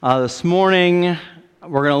This morning,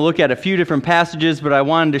 we're going to look at a few different passages, but I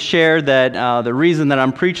wanted to share that the reason that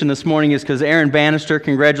I'm preaching this morning is because Aaron Bannister,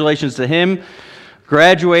 congratulations to him,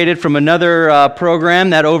 graduated from another program,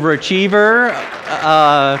 that Overachiever,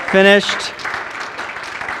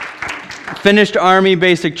 finished Army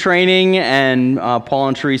basic training, and Paul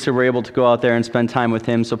and Teresa were able to go out there and spend time with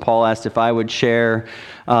him, so Paul asked if I would share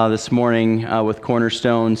this morning with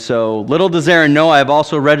Cornerstone. So little does Aaron know, I've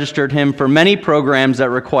also registered him for many programs that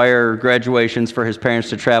require graduations for his parents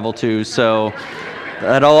to travel to, so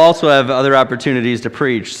that I'll also have other opportunities to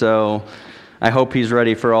preach, so I hope he's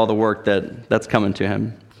ready for all the work that's coming to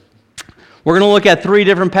him. We're going to look at three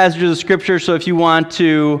different passages of Scripture, so if you want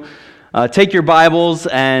to take your Bibles,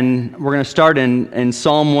 and we're going to start in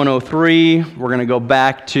Psalm 103. We're going to go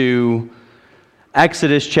back to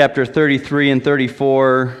Exodus chapter 33 and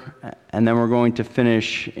 34, and then we're going to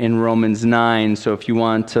finish in Romans 9. So if you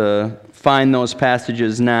want to find those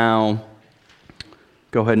passages now,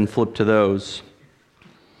 go ahead and flip to those.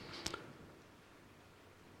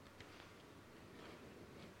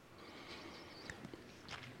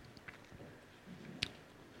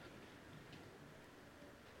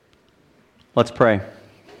 Let's pray.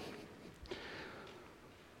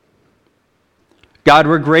 God,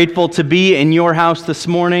 we're grateful to be in your house this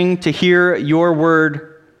morning, to hear your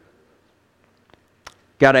word.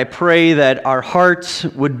 God, I pray that our hearts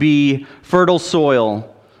would be fertile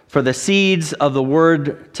soil for the seeds of the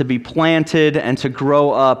word to be planted and to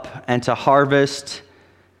grow up and to harvest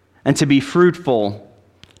and to be fruitful.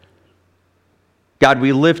 God,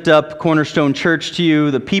 we lift up Cornerstone Church to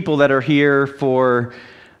you, the people that are here, for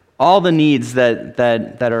all the needs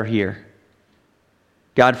that are here.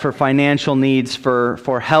 God, for financial needs,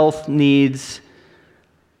 for health needs,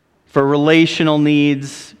 for relational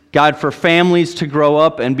needs. God, for families to grow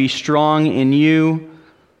up and be strong in you.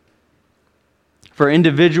 For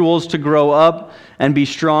individuals to grow up and be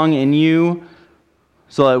strong in you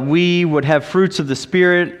so that we would have fruits of the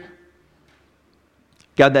Spirit.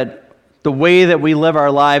 God, that the way that we live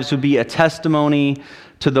our lives would be a testimony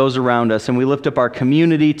to those around us. And we lift up our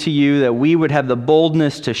community to you, that we would have the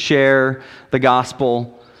boldness to share the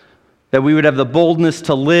gospel, that we would have the boldness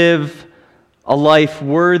to live a life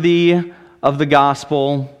worthy of the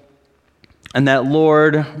gospel, and that,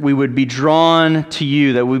 Lord, we would be drawn to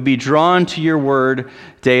you, that we would be drawn to your word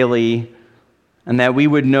daily, and that we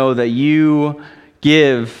would know that you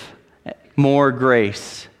give more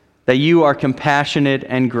grace, that you are compassionate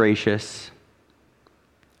and gracious.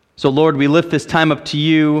 So, Lord, we lift this time up to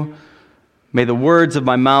you. May the words of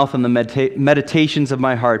my mouth and the meditations of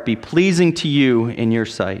my heart be pleasing to you in your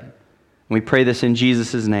sight. And we pray this in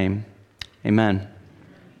Jesus' name. Amen.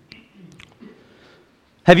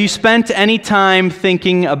 Have you spent any time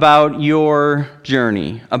thinking about your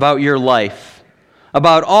journey, about your life,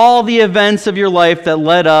 about all the events of your life that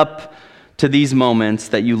led up to these moments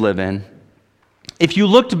that you live in? If you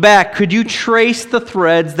looked back, could you trace the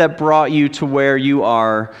threads that brought you to where you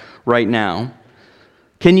are right now?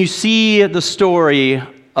 Can you see the story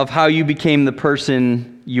of how you became the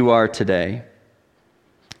person you are today?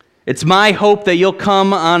 It's my hope that you'll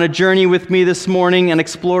come on a journey with me this morning and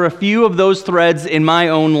explore a few of those threads in my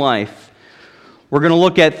own life. We're going to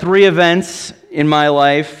look at three events in my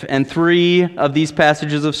life and three of these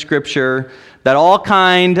passages of Scripture that all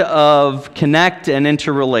kind of connect and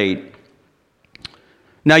interrelate.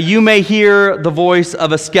 Now, you may hear the voice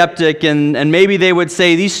of a skeptic, and maybe they would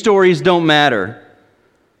say, these stories don't matter.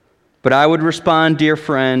 But I would respond, dear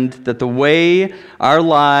friend, that the way our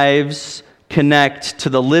lives connect to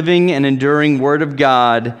the living and enduring Word of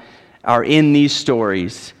God are in these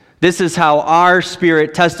stories. This is how our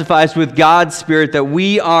spirit testifies with God's Spirit that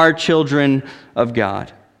we are children of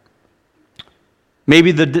God.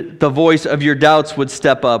 Maybe the voice of your doubts would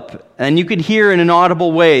step up, and you could hear in an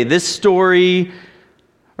audible way, this story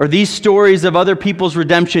or these stories of other people's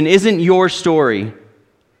redemption isn't your story.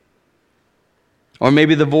 Or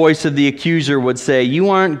maybe the voice of the accuser would say, you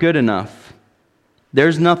aren't good enough.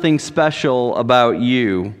 There's nothing special about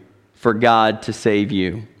you for God to save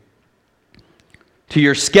you. To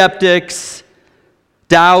your skeptics,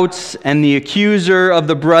 doubts, and the accuser of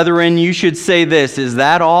the brethren, you should say this: is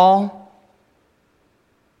that all?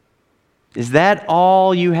 Is that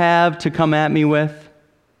all you have to come at me with?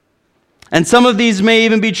 And some of these may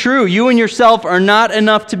even be true. You and yourself are not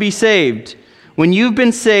enough to be saved. When you've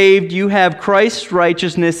been saved, you have Christ's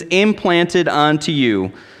righteousness implanted onto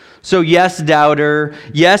you. So yes, doubter,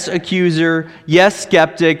 yes, accuser, yes,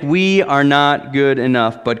 skeptic, we are not good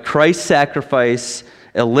enough. But Christ's sacrifice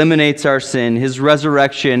eliminates our sin. His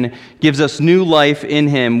resurrection gives us new life in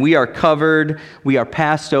him. We are covered, we are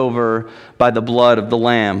passed over by the blood of the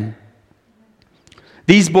Lamb.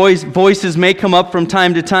 These voices may come up from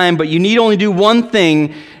time to time, but you need only do one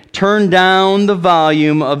thing: turn down the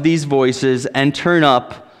volume of these voices and turn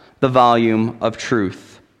up the volume of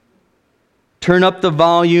truth. Turn up the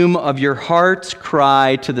volume of your heart's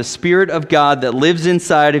cry to the Spirit of God that lives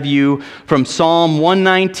inside of you from Psalm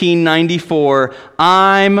 119:94,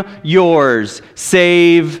 I'm yours,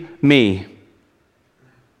 save me.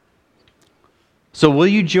 So will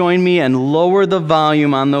you join me and lower the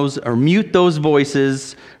volume on those, or mute those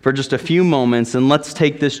voices for just a few moments, and let's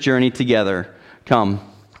take this journey together. Come.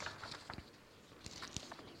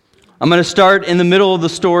 I'm going to start in the middle of the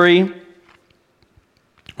story.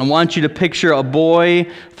 I want you to picture a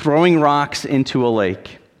boy throwing rocks into a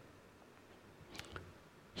lake.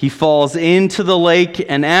 He falls into the lake,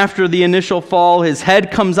 and after the initial fall, his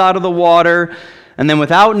head comes out of the water, and then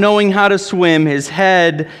without knowing how to swim, his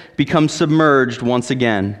head becomes submerged once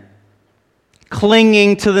again.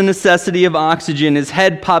 Clinging to the necessity of oxygen, his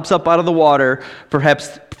head pops up out of the water,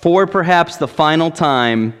 perhaps the final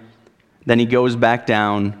time, then he goes back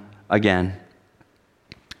down again.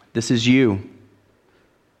 This is you.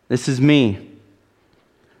 This is me.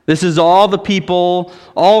 This is all the people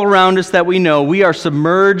all around us that we know. We are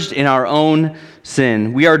submerged in our own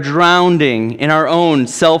sin. We are drowning in our own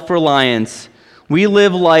self-reliance. We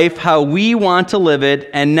live life how we want to live it,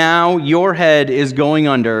 and now your head is going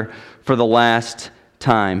under for the last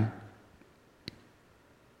time.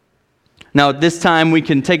 Now, at this time, we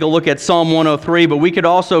can take a look at Psalm 103, but we could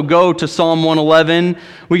also go to Psalm 111.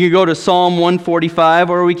 We could go to Psalm 145,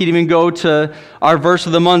 or we could even go to our verse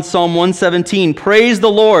of the month, Psalm 117. Praise the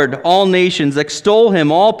Lord, all nations. Extol him,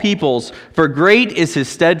 all peoples. For great is his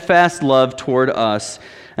steadfast love toward us,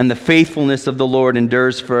 and the faithfulness of the Lord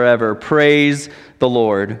endures forever. Praise the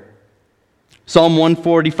Lord. Psalm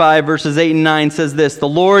 145, verses 8 and 9 says this, The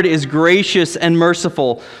Lord is gracious and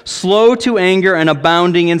merciful, slow to anger and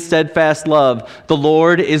abounding in steadfast love. The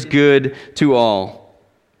Lord is good to all.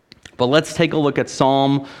 But let's take a look at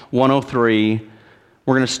Psalm 103.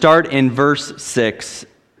 We're going to start in verse 6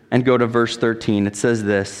 and go to verse 13. It says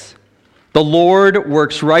this, The Lord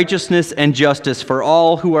works righteousness and justice for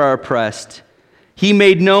all who are oppressed. He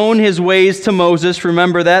made known his ways to Moses.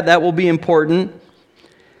 Remember that. That will be important.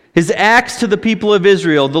 His acts to the people of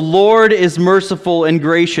Israel. The Lord is merciful and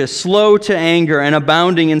gracious, slow to anger and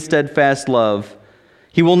abounding in steadfast love.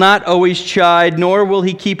 He will not always chide, nor will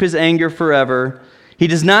he keep his anger forever. He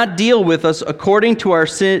does not deal with us according to our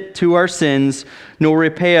sins, nor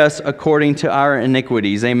repay us according to our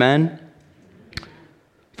iniquities. Amen?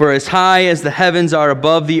 For as high as the heavens are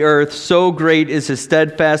above the earth, so great is his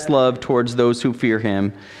steadfast love towards those who fear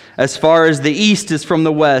him. As far as the east is from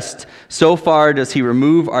the west, so far does he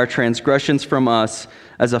remove our transgressions from us.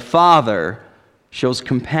 As a father shows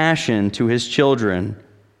compassion to his children,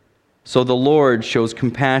 so the Lord shows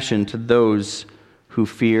compassion to those who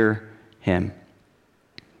fear him.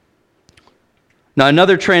 Now,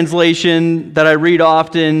 another translation that I read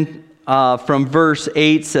often from verse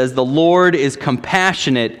 8 says, The Lord is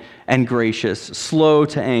compassionate and gracious, slow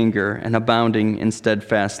to anger, and abounding in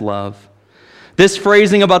steadfast love. This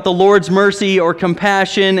phrasing about the Lord's mercy or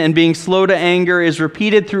compassion and being slow to anger is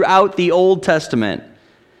repeated throughout the Old Testament.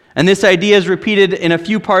 And this idea is repeated in a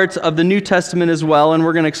few parts of the New Testament as well, and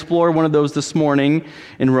we're going to explore one of those this morning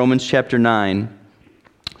in Romans chapter 9.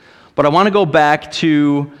 But I want to go back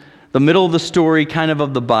to the middle of the story kind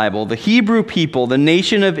of the Bible. The Hebrew people, the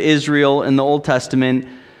nation of Israel in the Old Testament,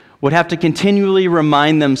 would have to continually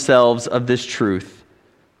remind themselves of this truth.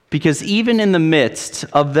 Because even in the midst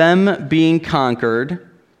of them being conquered,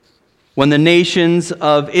 when the nations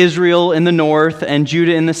of Israel in the north and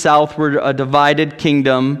Judah in the south were a divided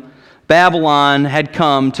kingdom, Babylon had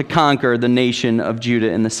come to conquer the nation of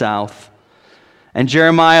Judah in the south. And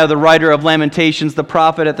Jeremiah, the writer of Lamentations, the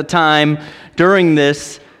prophet at the time, during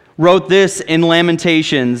this, wrote this in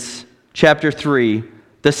Lamentations chapter 3.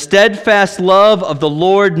 The steadfast love of the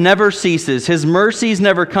Lord never ceases. His mercies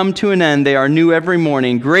never come to an end. They are new every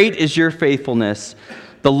morning. Great is your faithfulness.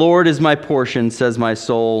 The Lord is my portion, says my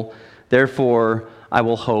soul. Therefore, I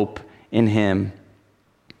will hope in him.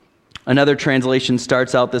 Another translation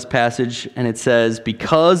starts out this passage and it says,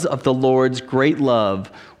 Because of the Lord's great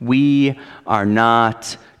love, we are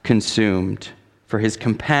not consumed, for his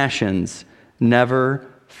compassions never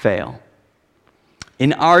fail.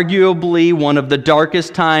 Inarguably one of the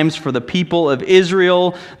darkest times for the people of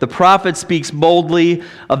Israel, the prophet speaks boldly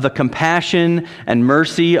of the compassion and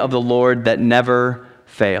mercy of the Lord that never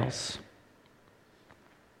fails.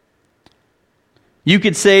 You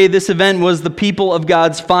could say this event was the people of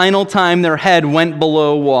God's final time their head went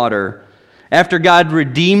below water. After God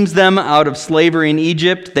redeems them out of slavery in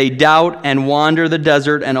Egypt, they doubt and wander the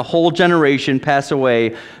desert, and a whole generation pass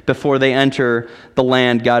away before they enter the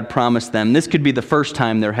land God promised them. This could be the first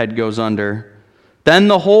time their head goes under. Then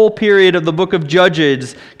the whole period of the book of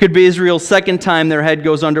Judges could be Israel's second time their head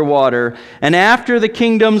goes underwater. And after the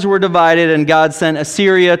kingdoms were divided and God sent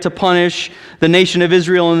Assyria to punish the nation of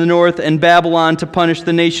Israel in the north and Babylon to punish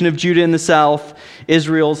the nation of Judah in the south,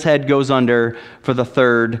 Israel's head goes under for the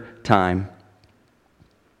third time.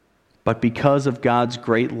 But because of God's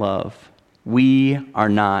great love, we are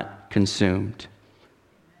not consumed.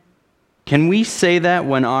 Can we say that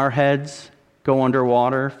when our heads go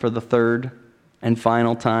underwater for the third and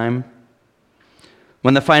final time?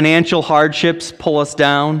 When the financial hardships pull us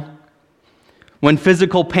down, when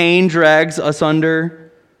physical pain drags us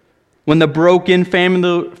under, when the broken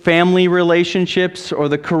family relationships or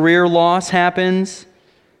the career loss happens,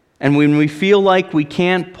 and when we feel like we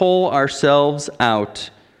can't pull ourselves out,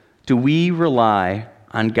 do we rely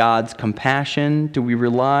on God's compassion? Do we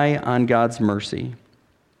rely on God's mercy?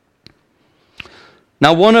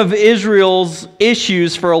 Now, one of Israel's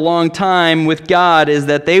issues for a long time with God is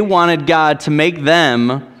that they wanted God to make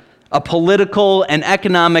them a political and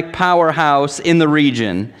economic powerhouse in the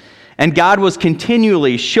region. And God was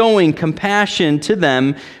continually showing compassion to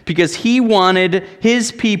them because he wanted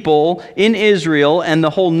his people in Israel and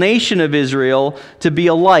the whole nation of Israel to be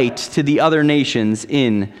a light to the other nations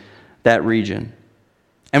in that region.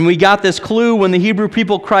 And we got this clue when the Hebrew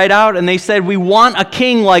people cried out and they said, "We want a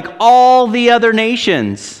king like all the other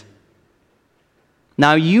nations."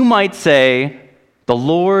 Now you might say, "The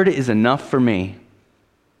Lord is enough for me."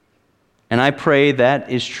 And I pray that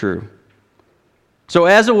is true. So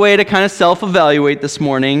as a way to kind of self-evaluate this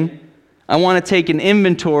morning, I want to take an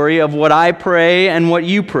inventory of what I pray and what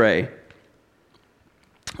you pray.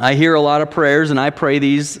 I hear a lot of prayers, and I pray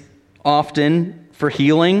these often for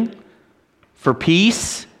healing, for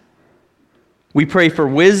peace. We pray for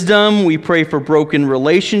wisdom. We pray for broken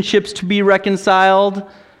relationships to be reconciled.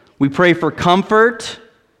 We pray for comfort.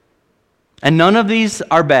 And none of these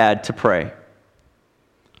are bad to pray.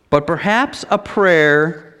 But perhaps a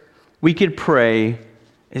prayer we could pray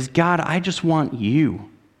is, "God, I just want you.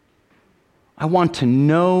 I want to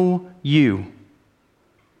know you.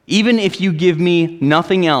 Even if you give me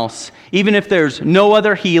nothing else, even if there's no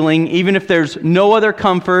other healing, even if there's no other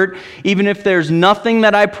comfort, even if there's nothing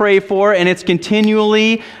that I pray for and it's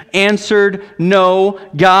continually answered no,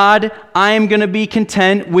 God, I am going to be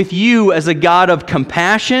content with you as a God of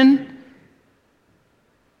compassion.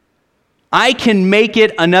 I can make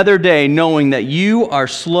it another day knowing that you are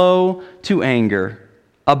slow to anger,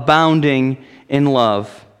 abounding in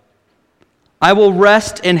love. I will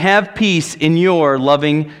rest and have peace in your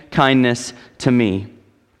loving kindness to me."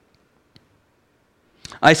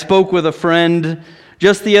 I spoke with a friend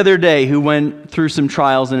just the other day who went through some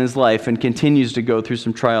trials in his life and continues to go through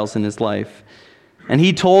some trials in his life. And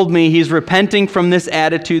he told me he's repenting from this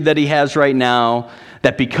attitude that he has right now,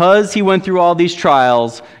 that because he went through all these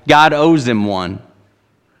trials, God owes him one.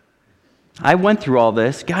 I went through all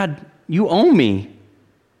this. God, you owe me.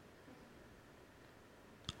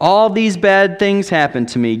 All these bad things happened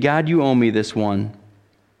to me. God, you owe me this one.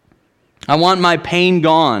 I want my pain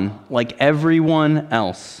gone like everyone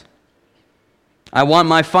else. I want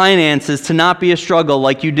my finances to not be a struggle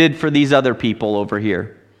like you did for these other people over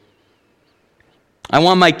here. I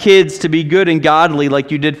want my kids to be good and godly like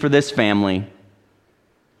you did for this family.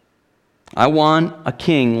 I want a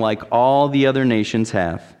king like all the other nations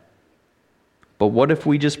have. But what if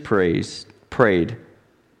we just prayed,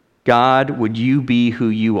 "God, would you be who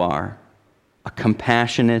you are? A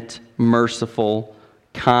compassionate, merciful,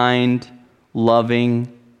 kind, loving,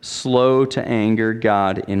 slow to anger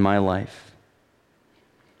God in my life."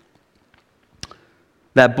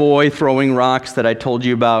 That boy throwing rocks that I told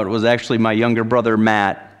you about was actually my younger brother,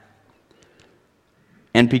 Matt.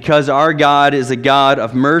 And because our God is a God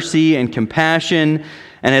of mercy and compassion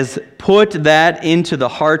and has put that into the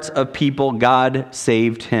hearts of people, God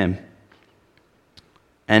saved him.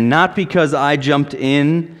 And not because I jumped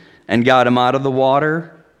in and got him out of the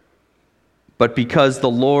water, but because the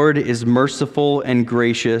Lord is merciful and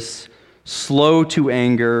gracious, slow to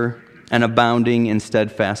anger, and abounding in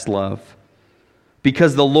steadfast love.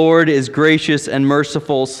 Because the Lord is gracious and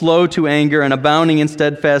merciful, slow to anger, and abounding in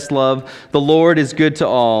steadfast love, the Lord is good to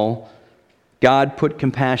all. God put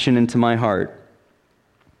compassion into my heart,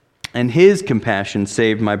 and his compassion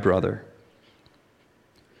saved my brother.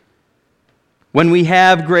 When we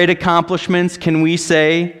have great accomplishments, can we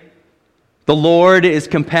say, The Lord is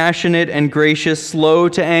compassionate and gracious, slow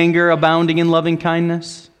to anger, abounding in loving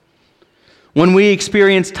kindness. When we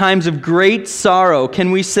experience times of great sorrow,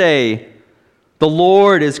 can we say, the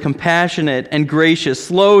Lord is compassionate and gracious,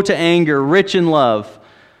 slow to anger, rich in love.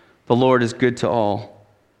 The Lord is good to all.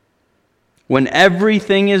 When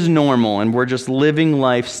everything is normal and we're just living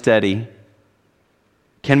life steady,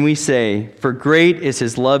 can we say, for great is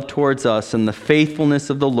his love towards us, and the faithfulness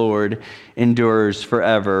of the Lord endures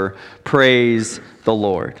forever. Praise the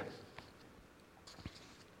Lord.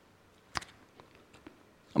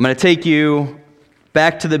 I'm going to take you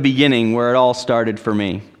back to the beginning where it all started for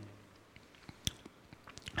me.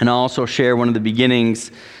 And I'll also share one of the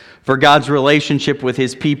beginnings for God's relationship with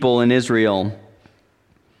his people in Israel.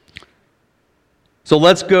 So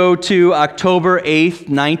let's go to October 8th,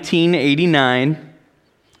 1989.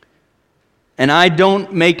 And I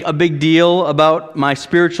don't make a big deal about my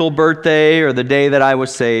spiritual birthday or the day that I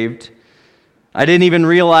was saved. I didn't even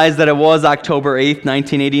realize that it was October 8th,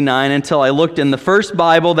 1989 until I looked in the first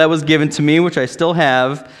Bible that was given to me, which I still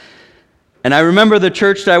have. And I remember the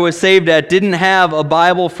church that I was saved at didn't have a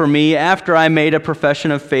Bible for me after I made a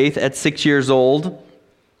profession of faith at 6 years old.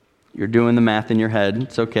 You're doing the math in your head.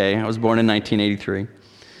 It's okay. I was born in 1983.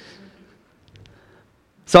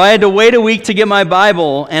 So I had to wait a week to get my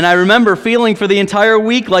Bible, and I remember feeling for the entire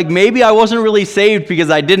week like maybe I wasn't really saved because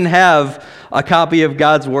I didn't have a copy of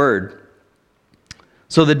God's Word.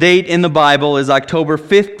 So the date in the Bible is October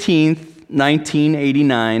 15th,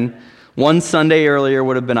 1989. One Sunday earlier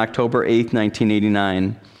would have been October 8th,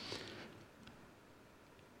 1989.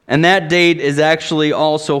 And that date is actually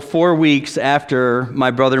also 4 weeks after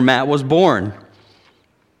my brother Matt was born.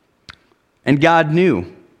 And God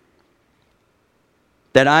knew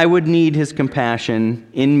that I would need his compassion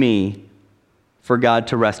in me for God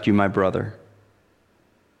to rescue my brother.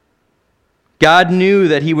 God knew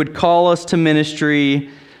that he would call us to ministry,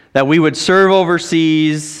 that we would serve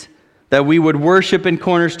overseas, that we would worship in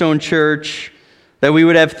Cornerstone Church, that we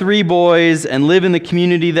would have 3 boys and live in the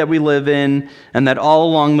community that we live in, and that all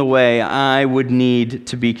along the way I would need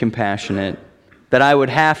to be compassionate, that I would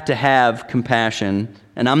have to have compassion.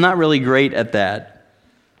 And I'm not really great at that.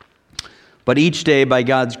 But each day, by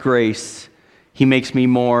God's grace, he makes me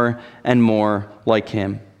more and more like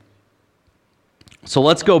him. So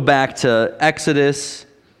let's go back to Exodus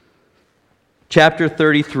chapter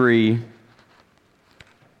 33.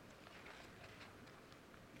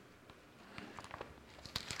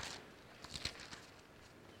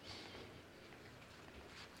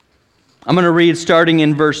 I'm going to read starting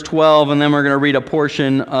in verse 12, and then we're going to read a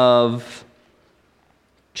portion of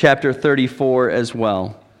chapter 34 as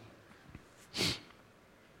well.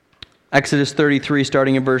 Exodus 33,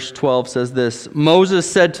 starting in verse 12, says this: Moses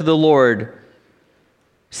said to the Lord,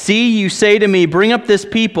 "See, you say to me, 'Bring up this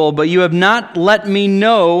people,' but you have not let me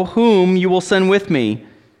know whom you will send with me.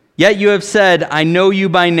 Yet you have said, 'I know you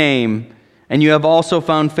by name,' and you have also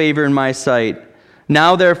found favor in my sight.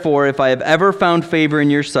 Now therefore, if I have ever found favor in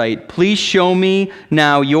your sight, please show me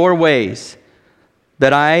now your ways,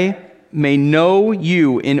 that I may know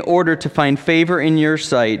you in order to find favor in your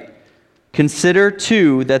sight. Consider,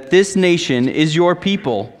 too, that this nation is your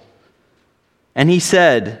people." And he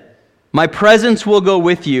said, "My presence will go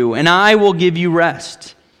with you, and I will give you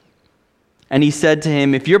rest." And he said to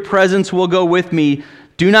him, "If your presence will go with me,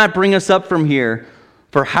 do not bring us up from here.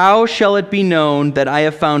 For how shall it be known that I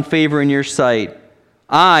have found favor in your sight,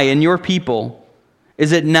 I and your people?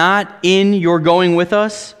 Is it not in your going with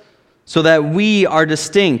us, so that we are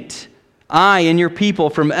distinct, I and your people,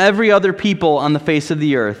 from every other people on the face of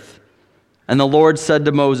the earth?" And the Lord said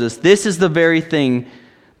to Moses, "This is the very thing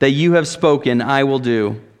that you have spoken I will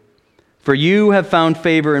do. For you have found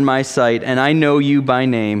favor in my sight, and I know you by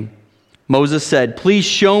name." Moses said, "Please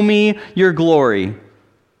show me your glory."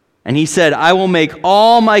 And he said, "I will make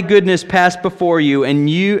all my goodness pass before you,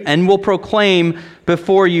 and will proclaim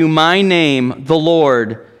before you my name, the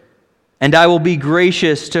Lord. And I will be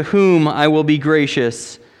gracious to whom I will be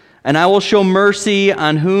gracious, and I will show mercy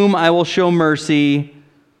on whom I will show mercy."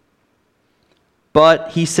 But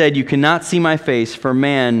he said, "You cannot see my face, for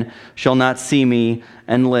man shall not see me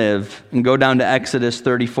and live." And go down to Exodus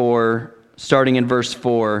 34, starting in verse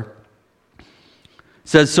 4. It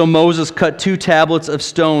says, "So Moses cut 2 tablets of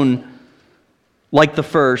stone like the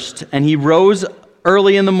first, and he rose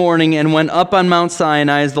early in the morning and went up on Mount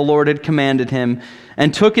Sinai as the Lord had commanded him,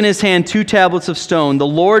 and took in his hand 2 tablets of stone. The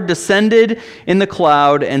Lord descended in the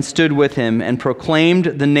cloud and stood with him, and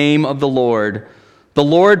proclaimed the name of the Lord. The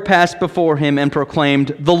Lord passed before him and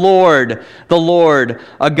proclaimed, the Lord,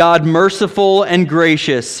 a God merciful and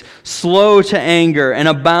gracious, slow to anger, and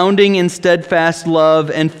abounding in steadfast love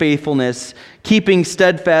and faithfulness, keeping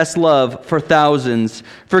steadfast love for thousands,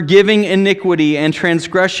 forgiving iniquity and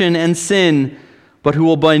transgression and sin, but who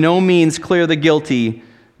will by no means clear the guilty,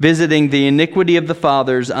 visiting the iniquity of the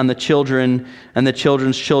fathers on the children and the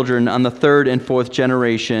children's children on the third and fourth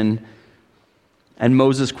generation. And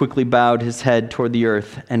Moses quickly bowed his head toward the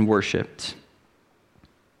earth and worshiped.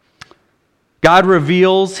 God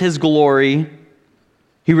reveals his glory.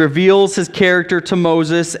 He reveals his character to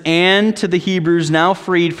Moses and to the Hebrews now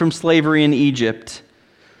freed from slavery in Egypt.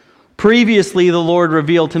 Previously, the Lord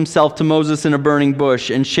revealed himself to Moses in a burning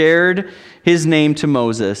bush and shared his name to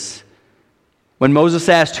Moses. When Moses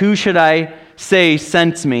asked, "Who should I say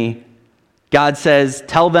sent me?" God says,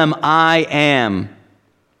 "Tell them I am,"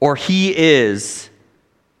 or He is.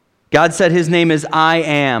 God said his name is I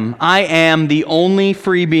am. I am the only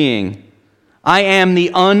free being. I am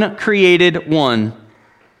the uncreated one.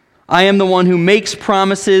 I am the one who makes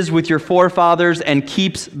promises with your forefathers and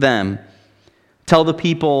keeps them. Tell the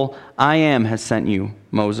people, I am has sent you,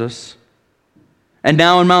 Moses. And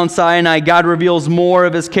now in Mount Sinai, God reveals more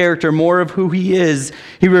of his character, more of who he is.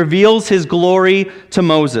 He reveals his glory to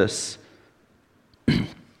Moses.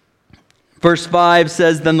 Verse 5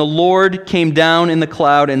 says, Then the Lord came down in the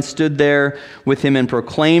cloud and stood there with him and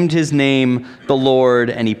proclaimed his name, the Lord.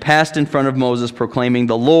 And he passed in front of Moses, proclaiming,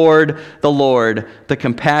 the Lord, the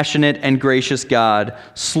compassionate and gracious God,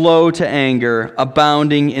 slow to anger,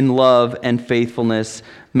 abounding in love and faithfulness,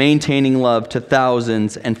 maintaining love to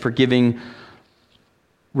thousands, and forgiving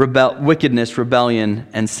wickedness, rebellion,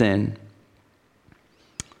 and sin.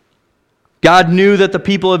 God knew that the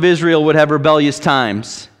people of Israel would have rebellious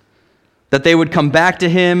times, that they would come back to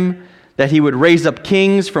him, that he would raise up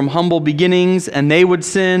kings from humble beginnings and they would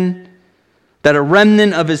sin, that a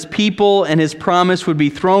remnant of his people and his promise would be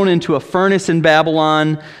thrown into a furnace in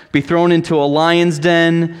Babylon, be thrown into a lion's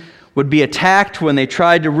den, would be attacked when they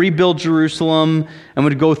tried to rebuild Jerusalem, and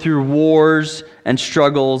would go through wars and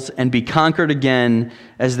struggles and be conquered again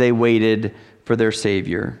as they waited for their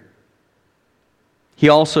Savior. He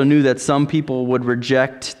also knew that some people would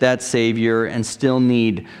reject that Savior and still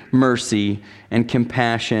need mercy and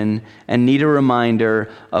compassion and need a reminder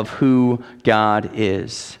of who God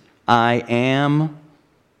is. I am.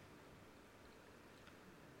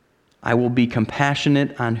 I will be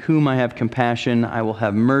compassionate on whom I have compassion. I will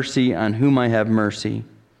have mercy on whom I have mercy.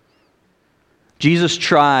 Jesus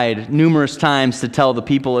tried numerous times to tell the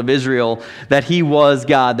people of Israel that he was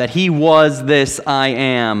God, that he was this I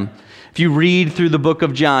am. If you read through the book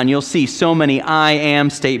of John, you'll see so many I am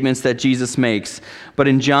statements that Jesus makes. But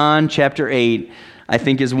in John chapter 8, I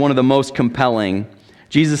think is one of the most compelling.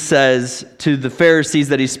 Jesus says to the Pharisees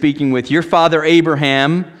that he's speaking with, your father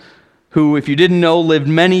Abraham, who, if you didn't know, lived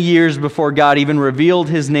many years before God even revealed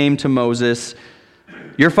his name to Moses,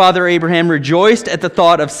 your father Abraham rejoiced at the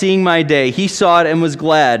thought of seeing my day. He saw it and was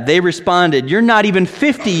glad. They responded, you're not even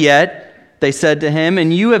 50 yet, they said to him,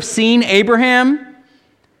 and you have seen Abraham?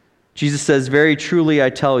 Jesus says, very truly I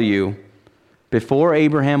tell you, before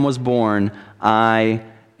Abraham was born, I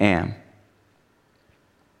am.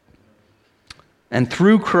 And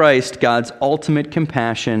through Christ, God's ultimate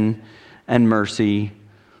compassion and mercy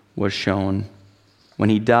was shown when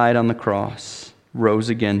he died on the cross, rose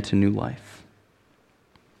again to new life.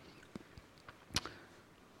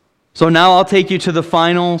 So now I'll take you to the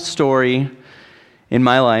final story in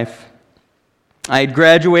my life. I had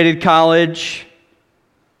graduated college.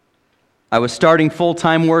 I was starting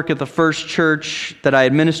full-time work at the first church that I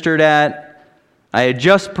had ministered at. I had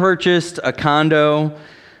just purchased a condo.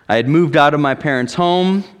 I had moved out of my parents'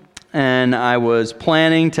 home, and I was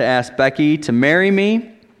planning to ask Becky to marry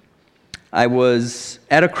me. I was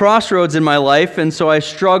at a crossroads in my life, and so I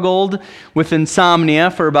struggled with insomnia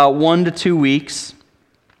for about 1 to 2 weeks.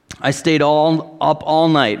 I stayed up all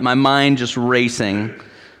night, my mind just racing,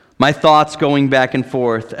 my thoughts going back and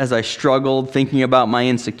forth as I struggled, thinking about my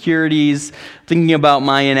insecurities, thinking about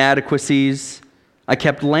my inadequacies. I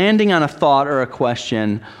kept landing on a thought or a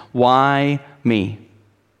question, why me?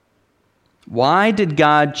 Why did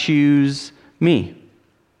God choose me?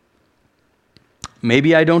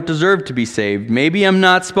 Maybe I don't deserve to be saved. Maybe I'm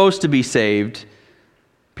not supposed to be saved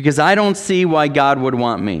because I don't see why God would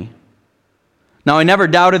want me. Now, I never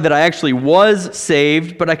doubted that I actually was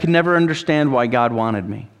saved, but I could never understand why God wanted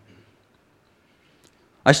me.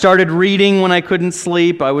 I started reading when I couldn't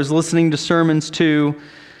sleep. I was listening to sermons too.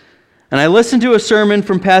 And I listened to a sermon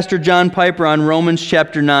from Pastor John Piper on Romans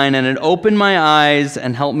chapter 9, and it opened my eyes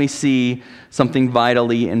and helped me see something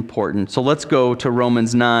vitally important. So let's go to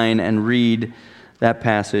Romans 9 and read that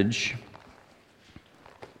passage.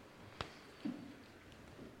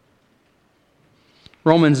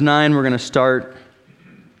 Romans 9, we're going to start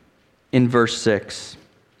in verse 6.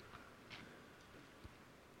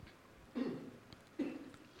 It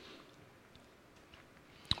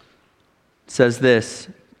says this,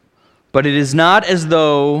 "But it is not as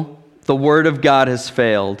though the word of God has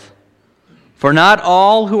failed. For not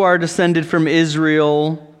all who are descended from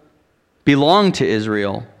Israel belong to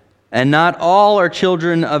Israel, and not all are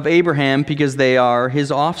children of Abraham because they are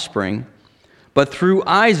his offspring. But through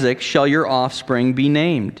Isaac shall your offspring be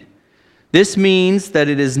named. This means that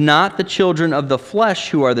it is not the children of the flesh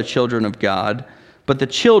who are the children of God, but the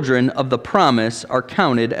children of the promise are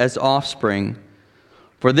counted as offspring.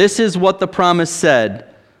 For this is what the promise said,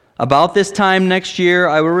 about this time next year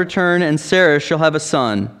I will return, and Sarah shall have a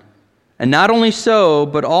son. And not only so,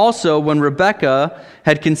 but also when Rebekah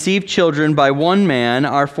had conceived children by one man,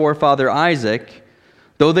 our forefather Isaac,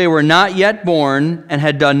 though they were not yet born and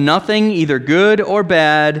had done nothing either good or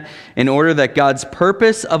bad, in order that God's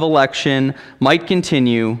purpose of election might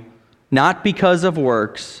continue, not because of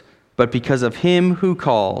works, but because of him who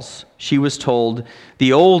calls, she was told,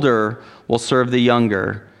 the older will serve the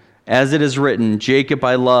younger. As it is written, Jacob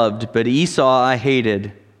I loved, but Esau I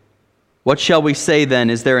hated. What shall we say then?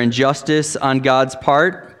 Is there injustice on God's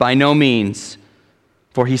part? By no means.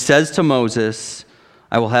 For he says to Moses,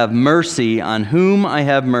 I will have mercy on whom I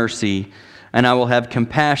have mercy, and I will have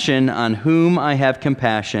compassion on whom I have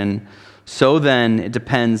compassion. So then it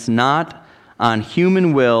depends not on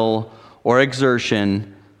human will or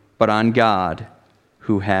exertion, but on God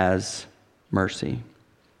who has mercy.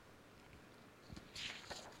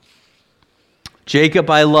 Jacob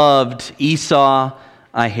I loved, Esau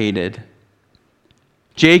I hated.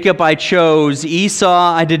 Jacob I chose, Esau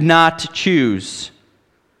I did not choose.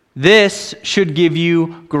 This should give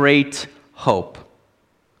you great hope.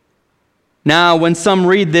 Now, when some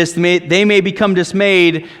read this, they may become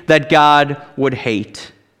dismayed that God would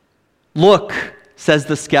hate. Look, says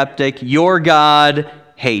the skeptic, your God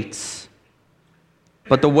hates.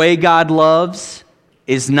 But the way God loves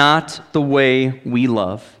is not the way we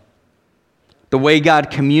love. The way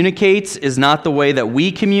God communicates is not the way that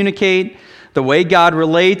we communicate. The way God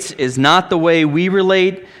relates is not the way we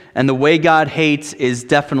relate. And the way God hates is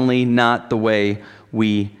definitely not the way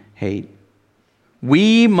we hate.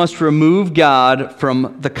 We must remove God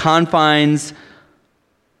from the confines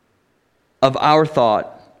of our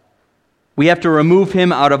thought. We have to remove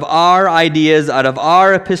him out of our ideas, out of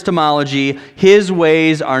our epistemology. His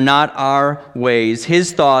ways are not our ways.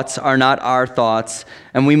 His thoughts are not our thoughts.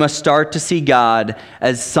 And we must start to see God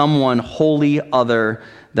as someone wholly other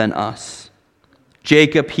than us.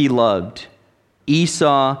 Jacob he loved.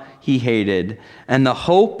 Esau he hated. And the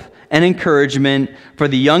hope and encouragement for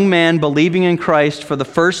the young man believing in Christ for the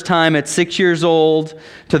first time at 6 years old,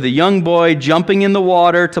 to the young boy jumping in the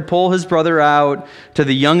water to pull his brother out, to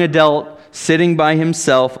the young adult sitting by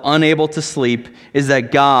himself, unable to sleep, is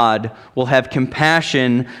that God will have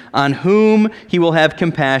compassion on whom he will have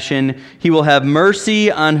compassion. He will have mercy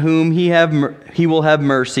on whom he will have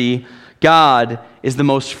mercy. God is the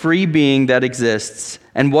most free being that exists,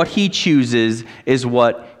 and what he chooses is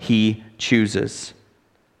what he chooses.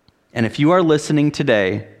 And if you are listening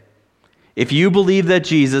today, if you believe that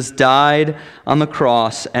Jesus died on the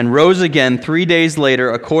cross and rose again 3 days later,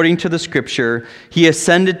 according to the Scripture, he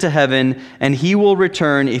ascended to heaven and he will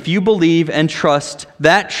return. If you believe and trust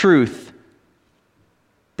that truth,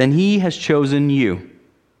 then he has chosen you.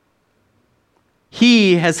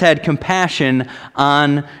 He has had compassion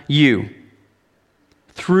on you.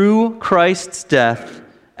 Through Christ's death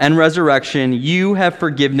and resurrection, you have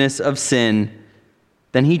forgiveness of sin.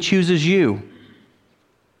 Then he chooses you.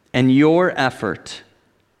 And your effort,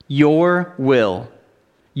 your will,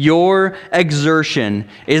 your exertion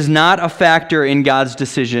is not a factor in God's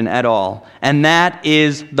decision at all. And that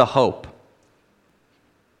is the hope.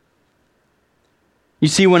 You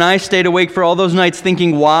see, when I stayed awake for all those nights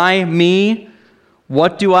thinking, why me?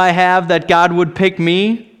 What do I have that God would pick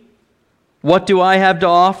me? What do I have to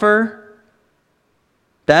offer?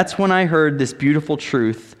 That's when I heard this beautiful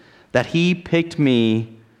truth that he picked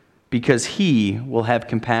me because he will have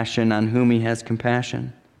compassion on whom he has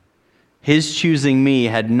compassion. His choosing me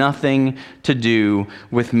had nothing to do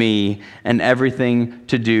with me and everything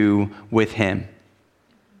to do with him.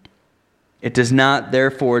 It does not,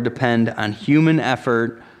 therefore, depend on human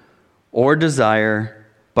effort or desire,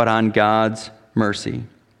 but on God's mercy.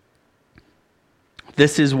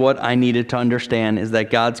 This is what I needed to understand, is that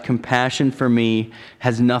God's compassion for me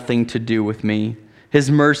has nothing to do with me. His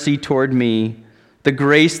mercy toward me, the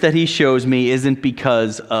grace that he shows me, isn't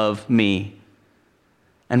because of me.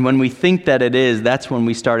 And when we think that it is, that's when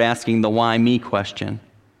we start asking the why me question.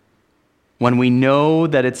 When we know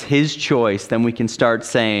that it's his choice, then we can start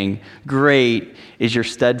saying, great is your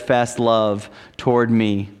steadfast love toward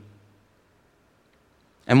me.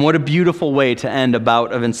 And what a beautiful way to end a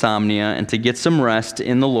bout of insomnia and to get some rest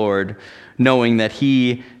in the Lord, knowing that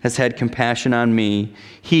he has had compassion on me,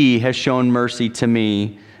 he has shown mercy to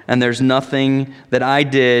me, and there's nothing that I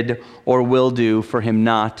did or will do for him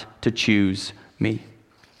not to choose me.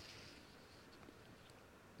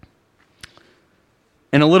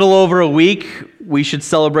 In a little over a week, we should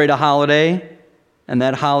celebrate a holiday, and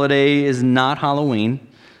that holiday is not Halloween,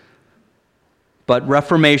 but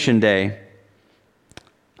Reformation Day.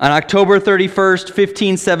 On October 31st,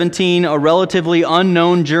 1517, a relatively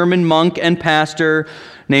unknown German monk and pastor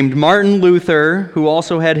named Martin Luther, who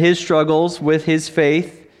also had his struggles with his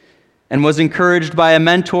faith and was encouraged by a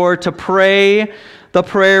mentor to pray the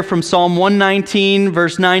prayer from Psalm 119,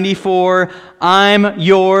 verse 94, "I'm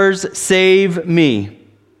yours, save me."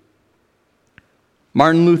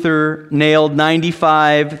 Martin Luther nailed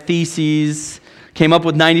 95 theses, came up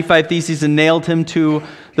with 95 theses and nailed him to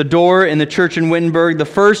the door in the church in Wittenberg. The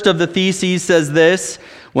first of the theses says this: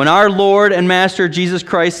 when our Lord and Master Jesus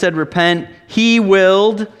Christ said repent, He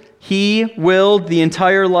willed the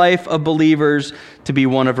entire life of believers to be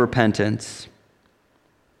one of repentance.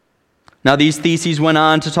 Now, these theses went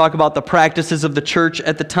on to talk about the practices of the church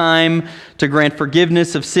at the time to grant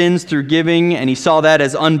forgiveness of sins through giving, and he saw that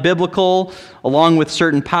as unbiblical, along with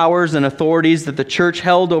certain powers and authorities that the church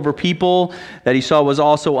held over people that he saw was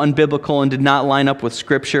also unbiblical and did not line up with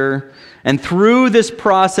Scripture. And through this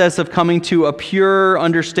process of coming to a pure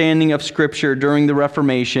understanding of Scripture during the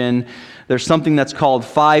Reformation, there's something that's called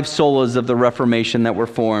 5 solas of the Reformation that were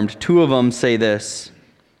formed. 2 of them say this: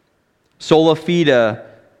 sola fide,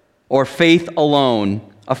 or faith alone,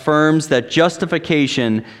 affirms that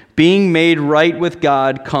justification, being made right with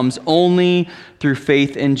God, comes only through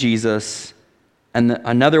faith in Jesus. And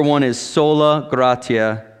another one is sola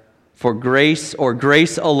gratia, for grace or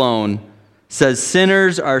grace alone, says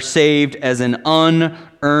sinners are saved as an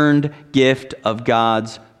unearned gift of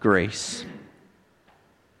God's grace.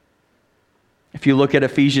 If you look at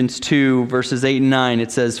Ephesians 2, verses 8 and 9,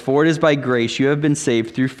 it says, "For it is by grace you have been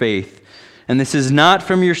saved through faith. And this is not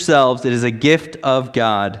from yourselves, it is a gift of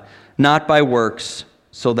God, not by works,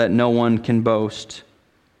 so that no one can boast."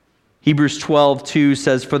 Hebrews 12:2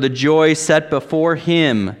 says, For the joy set before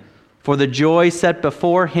him,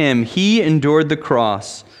 he endured the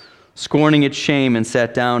cross, scorning its shame, and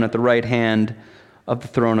sat down at the right hand of the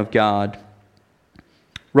throne of God."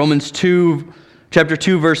 Romans Chapter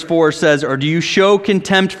 2, verse 4 says, "Or do you show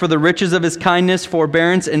contempt for the riches of his kindness,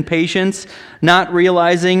 forbearance, and patience, not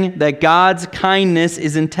realizing that God's kindness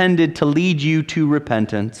is intended to lead you to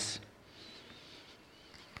repentance?"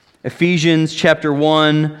 Ephesians chapter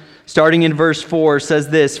 1, starting in verse 4, says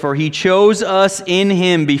this: "For he chose us in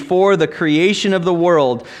him before the creation of the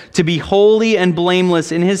world to be holy and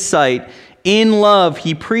blameless in his sight. In love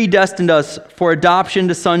he predestined us for adoption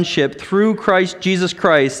to sonship through Jesus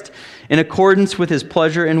Christ, in accordance with his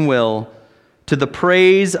pleasure and will, to the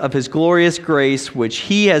praise of his glorious grace, which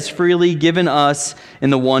he has freely given us in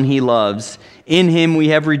the one he loves. In him we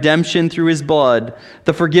have redemption through his blood,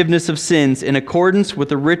 the forgiveness of sins, in accordance with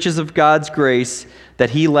the riches of God's grace that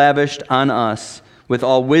he lavished on us. With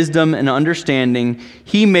all wisdom and understanding,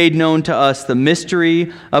 he made known to us the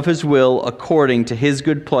mystery of his will according to his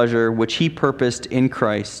good pleasure, which he purposed in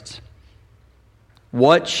Christ."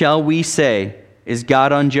 What shall we say? Is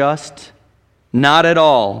God unjust? Not at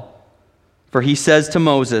all. For he says to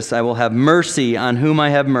Moses, "I will have mercy on whom I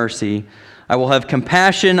have mercy. I will have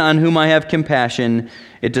compassion on whom I have compassion."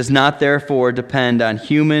 It does not therefore depend on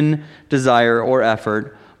human desire or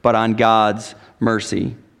effort, but on God's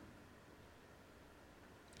mercy.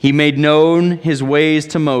 He made known his ways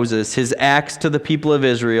to Moses, his acts to the people of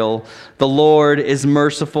Israel. The Lord is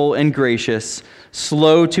merciful and gracious,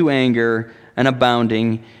 slow to anger, and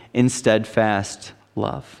abounding in steadfast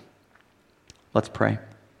love. Let's pray.